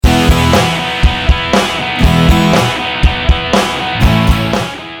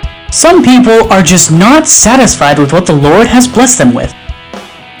Some people are just not satisfied with what the Lord has blessed them with.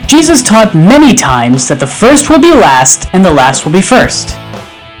 Jesus taught many times that the first will be last and the last will be first.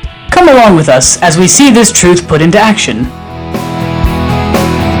 Come along with us as we see this truth put into action.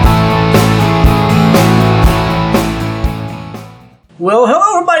 Well,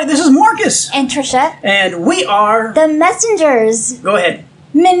 hello everybody, this is Marcus. And Trisha. And we are... The Messengers. Go ahead.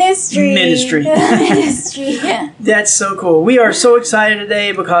 Ministry. Ministry. That's so cool. We are so excited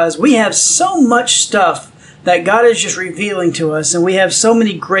today because we have so much stuff that God is just revealing to us. And we have so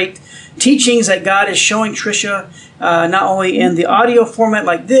many great teachings that God is showing Trisha, not only in the audio format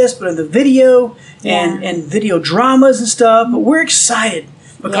like this, but in the video and video dramas and stuff. But we're excited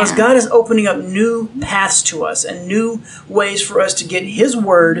because God is opening up new paths to us and new ways for us to get His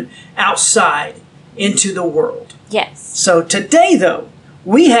Word outside into the world. Yes. So today, though,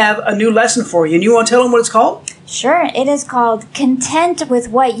 we have a new lesson for you. And you want to tell them what it's called? Sure. It is called Content with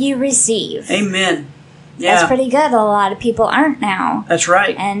What You Receive. Amen. Yeah. That's pretty good. A lot of people aren't now. That's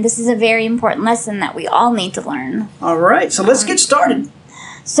right. And this is a very important lesson that we all need to learn. All right. So let's get started.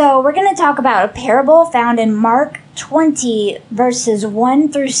 So we're going to talk about a parable found in Mark 20, verses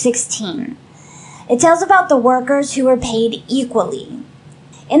 1 through 16. It tells about the workers who were paid equally.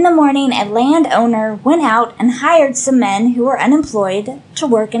 In the morning, a landowner went out and hired some men who were unemployed to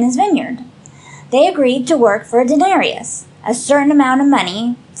work in his vineyard. They agreed to work for a denarius, a certain amount of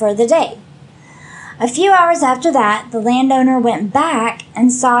money for the day. A few hours after that, the landowner went back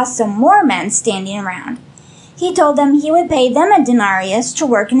and saw some more men standing around. He told them he would pay them a denarius to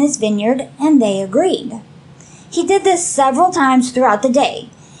work in his vineyard, and they agreed. He did this several times throughout the day,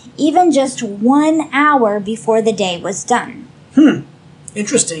 even just 1 hour before the day was done.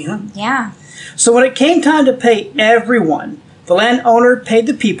 Interesting, huh? Yeah. So when it came time to pay everyone, the landowner paid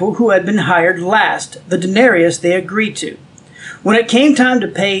the people who had been hired last the denarius they agreed to. When it came time to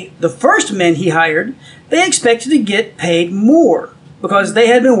pay the first men he hired, they expected to get paid more because they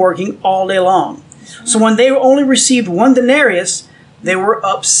had been working all day long. So when they only received one denarius, they were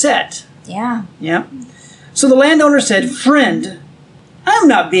upset. Yeah. Yeah. So the landowner said, "Friend, I'm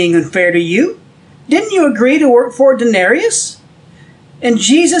not being unfair to you. Didn't you agree to work for a denarius?" And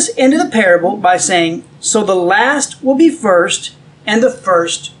Jesus ended the parable by saying, "So the last will be first, and the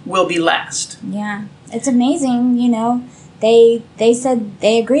first will be last." Yeah. It's amazing, you know. They said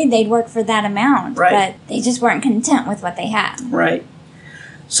they agreed they'd work for that amount, Right. but they just weren't content with what they had. Right.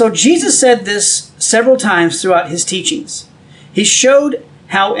 So Jesus said this several times throughout his teachings. He showed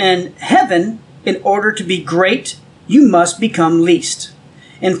how in heaven, in order to be great, you must become least.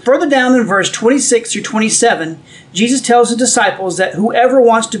 And further down in verse 26 through 27, Jesus tells his disciples that whoever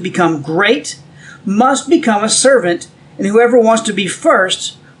wants to become great must become a servant, and whoever wants to be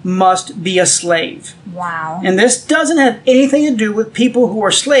first must be a slave. Wow. And this doesn't have anything to do with people who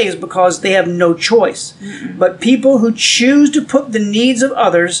are slaves because they have no choice, but people who choose to put the needs of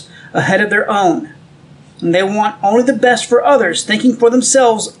others ahead of their own. And they want only the best for others, thinking for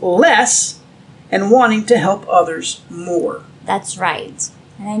themselves less and wanting to help others more. That's right.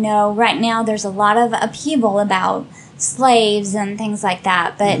 And I know right now there's a lot of upheaval about slaves and things like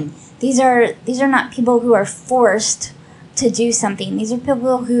that, but these are not people who are forced to do something. These are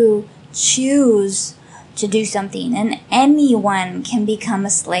people who choose to do something, and anyone can become a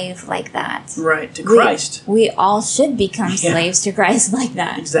slave like that. Right, to Christ. We all should become slaves to Christ like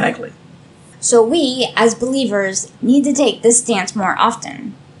that. Exactly. So we, as believers, need to take this stance more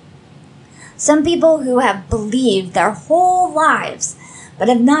often. Some people who have believed their whole lives but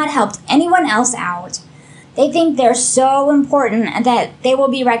have not helped anyone else out, they think they're so important that they will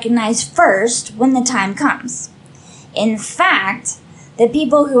be recognized first when the time comes. In fact, the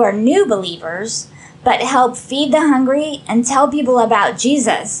people who are new believers but help feed the hungry and tell people about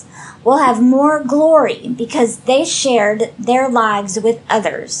Jesus will have more glory because they shared their lives with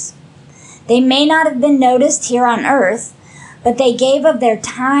others. They may not have been noticed here on earth, but they gave of their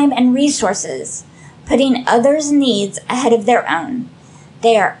time and resources, putting others' needs ahead of their own.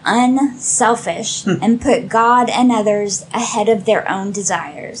 They are unselfish and put God and others ahead of their own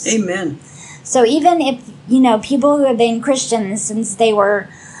desires. Amen. So even if, people who have been Christians since they were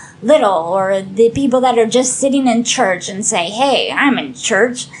little, or the people that are just sitting in church and say, "Hey, I'm in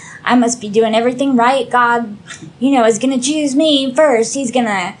church, I must be doing everything right. God, is going to choose me first. He's going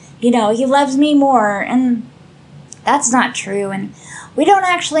to, He loves me more." And that's not true. And we don't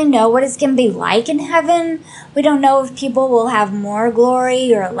actually know what it's going to be like in heaven. We don't know if people will have more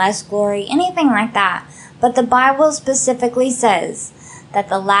glory or less glory, anything like that. But the Bible specifically says that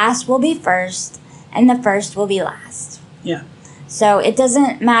the last will be first and the first will be last. Yeah. So it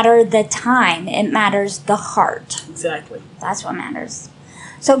doesn't matter the time, it matters the heart. Exactly. That's what matters.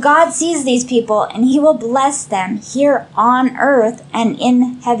 So God sees these people and he will bless them here on earth and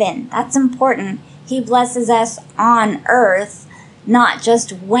in heaven. That's important. He blesses us on earth, not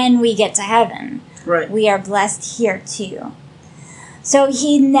just when we get to heaven. Right. We are blessed here too. So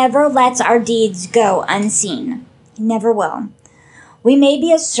he never lets our deeds go unseen. He never will. We may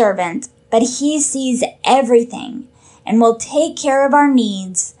be a servant, but he sees everything and will take care of our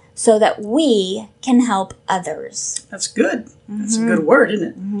needs so that we can help others. That's good. That's a good word, isn't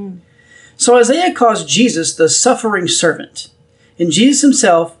it? So Isaiah calls Jesus the suffering servant. And Jesus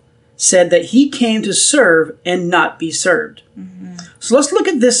himself said that he came to serve and not be served. So let's look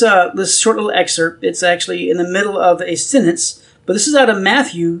at this short little excerpt. It's actually in the middle of a sentence, but this is out of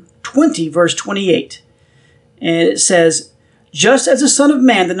Matthew 20, verse 28. And it says, "Just as the Son of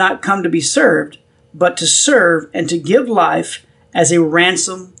Man did not come to be served, but to serve and to give life as a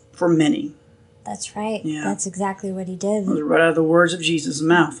ransom for many." That's right. Yeah. That's exactly what he did. Those are right out of the words of Jesus'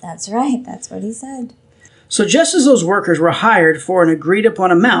 mouth. That's right. That's what he said. So just as those workers were hired for an agreed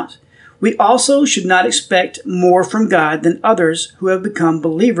upon amount, we also should not expect more from God than others who have become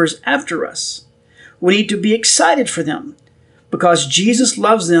believers after us. We need to be excited for them because Jesus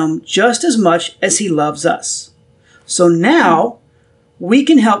loves them just as much as he loves us. So now we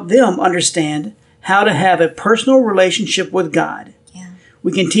can help them understand how to have a personal relationship with God. Yeah.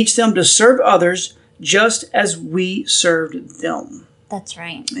 We can teach them to serve others just as we served them. That's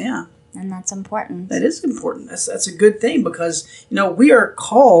right. Yeah. And that's important. That is important. That's a good thing because, we are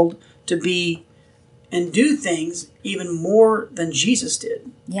called to be and do things even more than Jesus did.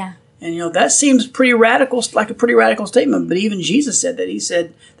 Yeah. And, that seems pretty radical, like a pretty radical statement, but even Jesus said that. He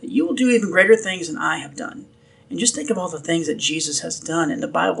said that you will do even greater things than I have done. And just think of all the things that Jesus has done in the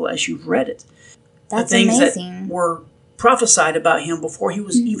Bible as you've read it. That's the things amazing. that were prophesied about him before he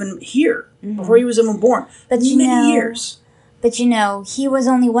was even here, before he was even born. But many years. But he was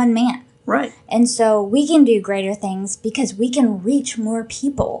only one man. Right. And so we can do greater things because we can reach more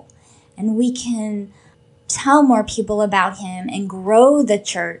people and we can tell more people about him and grow the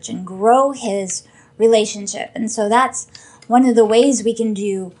church and grow his relationship. And so that's one of the ways we can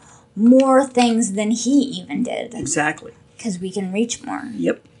do more things than he even did. Exactly. Because we can reach more.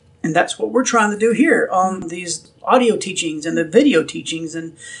 Yep. And that's what we're trying to do here on these audio teachings and the video teachings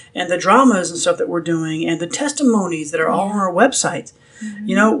and the dramas and stuff that we're doing and the testimonies that are all on our website.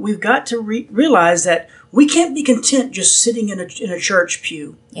 We've got to realize that we can't be content just sitting in a church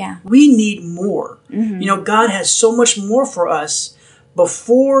pew. Yeah. We need more. God has so much more for us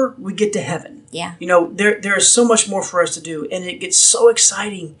before we get to heaven. Yeah. There is so much more for us to do, and it gets so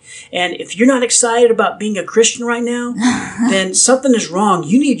exciting. And if you're not excited about being a Christian right now, then something is wrong.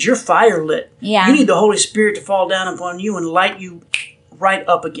 You need your fire lit. Yeah. You need the Holy Spirit to fall down upon you and light you right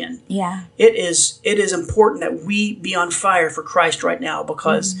up again. Yeah. It is important that we be on fire for Christ right now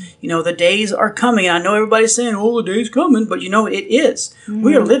because, the days are coming. I know everybody's saying, the day's coming, but it is.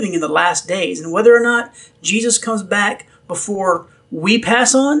 We are living in the last days. And whether or not Jesus comes back before we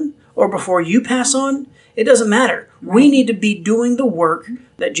pass on or before you pass on, it doesn't matter. Right. We need to be doing the work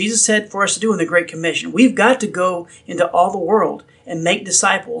that Jesus said for us to do in the Great Commission. We've got to go into all the world and make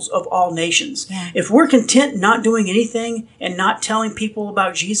disciples of all nations. Yeah. If we're content not doing anything and not telling people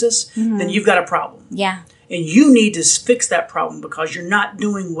about Jesus, then you've got a problem. Yeah. And you need to fix that problem because you're not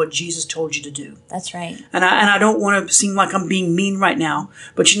doing what Jesus told you to do. That's right. And I don't want to seem like I'm being mean right now,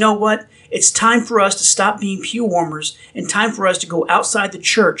 but you know what? It's time for us to stop being pew warmers and time for us to go outside the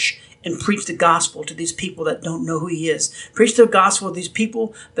church and preach the gospel to these people that don't know who he is. Preach the gospel to these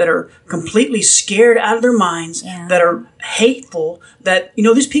people that are completely scared out of their minds, that are hateful, that,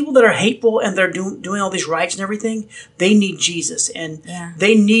 these people that are hateful and they're doing all these rights and everything, they need Jesus. And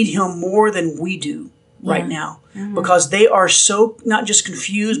they need him more than we do right now because they are so not just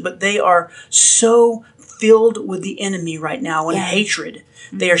confused, but they are so filled with the enemy right now and hatred.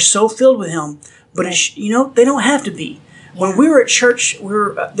 They are so filled with him, but they don't have to be. When we were at church,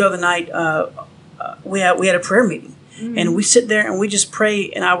 the other night, we had a prayer meeting, and we sit there and we just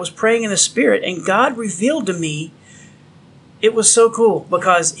pray. And I was praying in the Spirit, and God revealed to me. It was so cool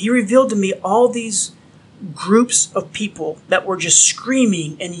because He revealed to me all these groups of people that were just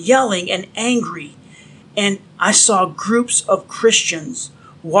screaming and yelling and angry, and I saw groups of Christians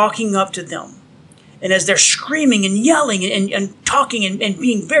walking up to them, and as they're screaming and yelling and talking and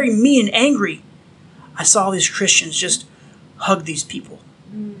being very mean and angry, I saw these Christians just hug these people.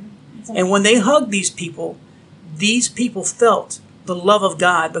 And when they hugged these people felt the love of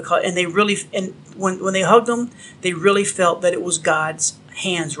God when they hugged them, they really felt that it was God's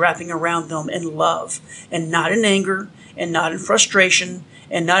hands wrapping around them in love and not in anger and not in frustration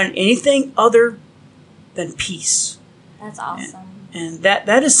and not in anything other than peace. That's awesome. And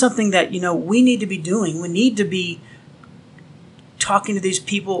that is something that, we need to be doing. We need to be talking to these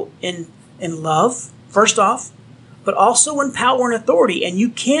people in love, first off, but also in power and authority. And you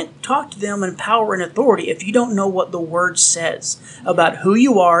can't talk to them in power and authority if you don't know what the Word says about who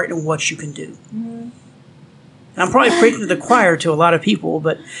you are and what you can do. Mm-hmm. And I'm probably preaching to the choir to a lot of people,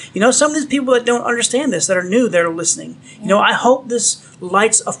 but, some of these people that don't understand this, that are new, that are listening, I hope this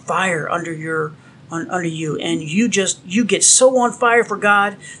lights a fire under you, and you get so on fire for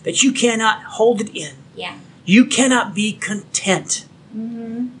God that you cannot hold it in. Yeah. You cannot be content.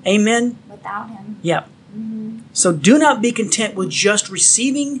 Mm-hmm. Amen? Without Him. Yeah. Mm-hmm. So do not be content with just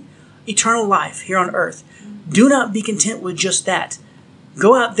receiving eternal life here on earth. Mm-hmm. Do not be content with just that.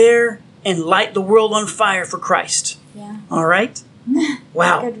 Go out there and light the world on fire for Christ. Yeah. All right?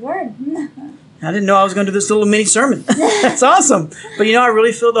 Wow. Good word. I didn't know I was going to do this little mini sermon. That's awesome. But, I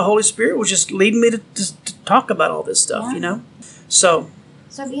really feel the Holy Spirit was just leading me to talk about all this stuff, So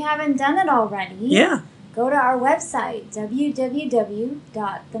if you haven't done it already, go to our website,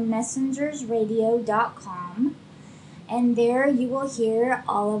 www.themessengersradio.com, and there you will hear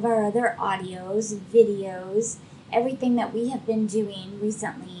all of our other audios, videos, everything that we have been doing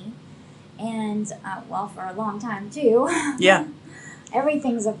recently, and, for a long time too. Yeah.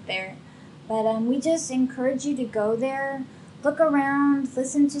 Everything's up there. But we just encourage you to go there, look around,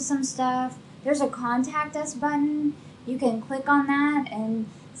 listen to some stuff. There's a contact us button. You can click on that and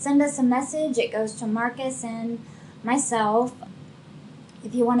send us a message. It goes to Marcus and myself.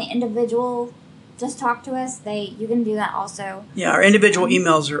 If you want an individual, just talk to us. You can do that also. Yeah, our individual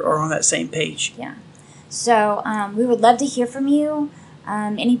emails are on that same page. Yeah. So we would love to hear from you.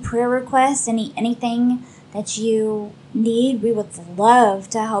 Any prayer requests, anything that you need, we would love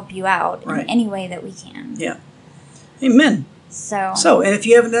to help you out in any way that we can. Yeah. Amen. So, and if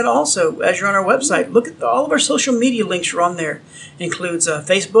you haven't done it also, as you're on our website, look at all of our social media links are on there. It includes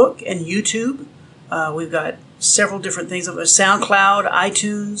Facebook and YouTube. We've got several different things, SoundCloud,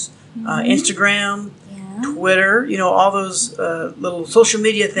 iTunes, Instagram, Twitter, all those little social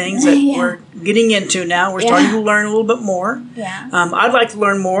media things that we're getting into now. We're starting to learn a little bit more. Yeah. I'd like to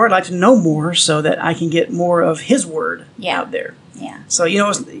learn more. I'd like to know more so that I can get more of His Word out there. Yeah. So,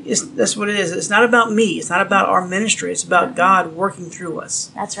 that's what it is. It's not about me. It's not about our ministry. It's about God working through us.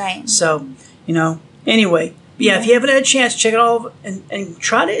 That's right. So, anyway. Yeah, if you haven't had a chance, check it all and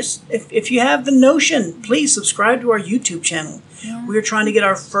try to, if you have the notion, please subscribe to our YouTube channel. Yeah. We are trying to get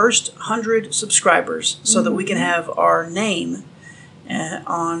our first 100 subscribers so that we can have our name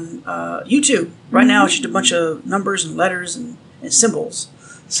on YouTube. Right now, it's just a bunch of numbers and letters and symbols.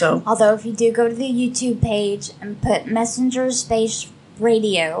 So, although if you do go to the YouTube page and put Messenger Space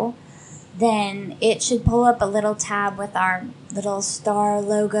Radio, then it should pull up a little tab with our little star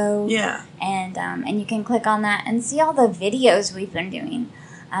logo. Yeah. And you can click on that and see all the videos we've been doing.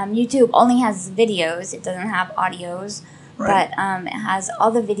 YouTube only has videos. It doesn't have audios. Right. But it has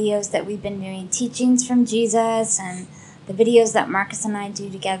all the videos that we've been doing, teachings from Jesus, and the videos that Marcus and I do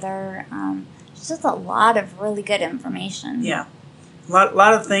together. It's just a lot of really good information. Yeah. A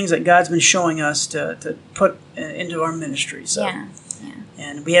lot of things that God's been showing us to put into our ministry. So. Yeah.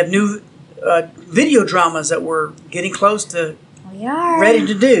 And we have new video dramas that we're getting close to are. Ready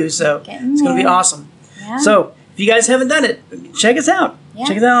to do. So it's going to be awesome. Yeah. So if you guys haven't done it, check us out. Yeah.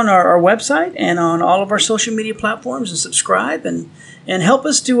 Check us out on our website and on all of our social media platforms, and subscribe and help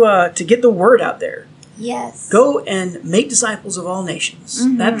us to get the word out there. Yes. Go and make disciples of all nations,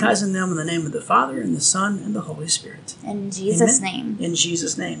 baptizing them in the name of the Father and the Son and the Holy Spirit. In Jesus' name. In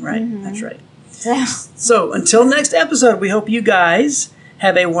Jesus' name, right? That's right. So until next episode, we hope you guys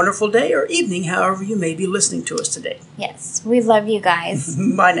have a wonderful day or evening, however you may be listening to us today. Yes, we love you guys.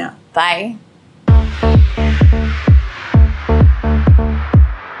 Bye now. Bye.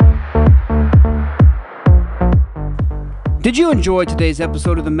 Did you enjoy today's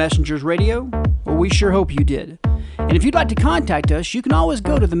episode of The Messengers Radio? Well, we sure hope you did. And if you'd like to contact us, you can always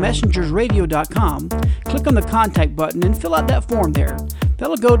go to themessengersradio.com, click on the contact button, and fill out that form there.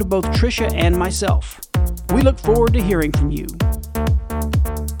 That'll go to both Tricia and myself. We look forward to hearing from you.